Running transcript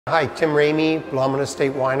Hi, Tim Ramy, Blomidon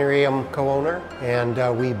Estate Winery. I'm co-owner,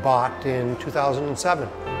 and we bought in 2007.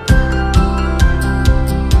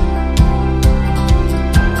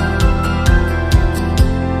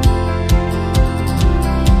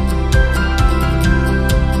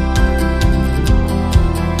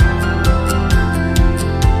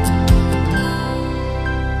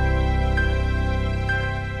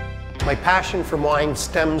 My passion for wine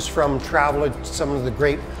stems from traveling to some of the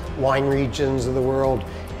great wine regions of the world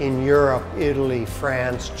in Europe, Italy,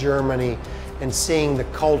 France, Germany, and seeing the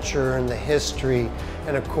culture and the history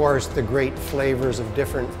and of course the great flavors of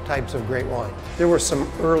different types of great wine. There were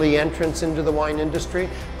some early entrants into the wine industry,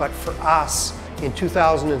 but for us in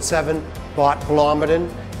 2007 bought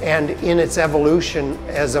Blomidon, and in its evolution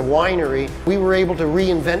as a winery we were able to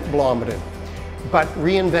reinvent Blomidon, but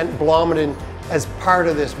reinvent Blomidon as part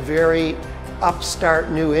of this very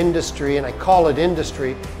upstart new industry, and I call it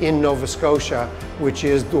industry, in Nova Scotia, which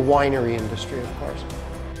is the winery industry, of course.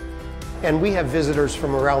 And we have visitors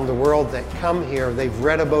from around the world that come here. They've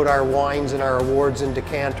read about our wines and our awards in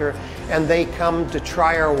decanter, and they come to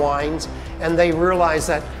try our wines, and they realize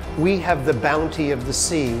that we have the bounty of the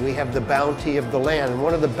sea, we have the bounty of the land, and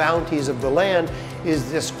one of the bounties of the land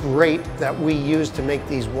is this grape that we use to make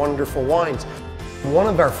these wonderful wines. One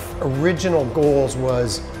of our original goals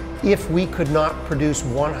was, if we could not produce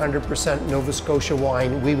 100% Nova Scotia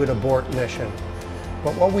wine, we would abort mission.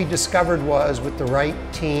 But what we discovered was, with the right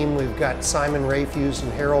team, we've got Simon Rafuse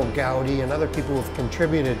and Harold Gowdy and other people who have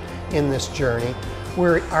contributed in this journey, we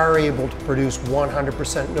are able to produce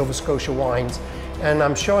 100% Nova Scotia wines. And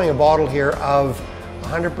I'm showing a bottle here of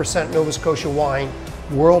 100% Nova Scotia wine,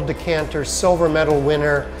 World Decanter Silver Medal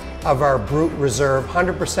winner of our Brut Reserve,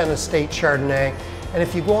 100% estate Chardonnay. And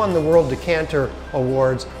if you go on the World Decanter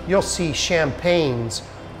Awards, you'll see champagnes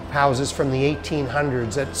houses from the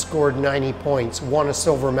 1800s that scored 90 points, won a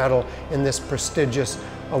silver medal in this prestigious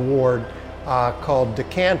award called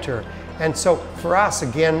Decanter. And so for us,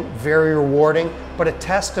 again, very rewarding, but a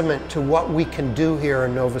testament to what we can do here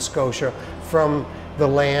in Nova Scotia from the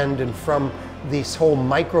land and from this whole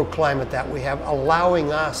microclimate that we have,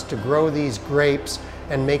 allowing us to grow these grapes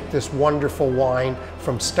and make this wonderful wine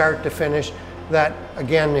from start to finish. That,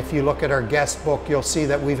 again, if you look at our guest book, you'll see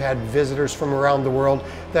that we've had visitors from around the world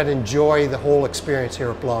that enjoy the whole experience here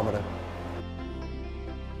at Blomidon.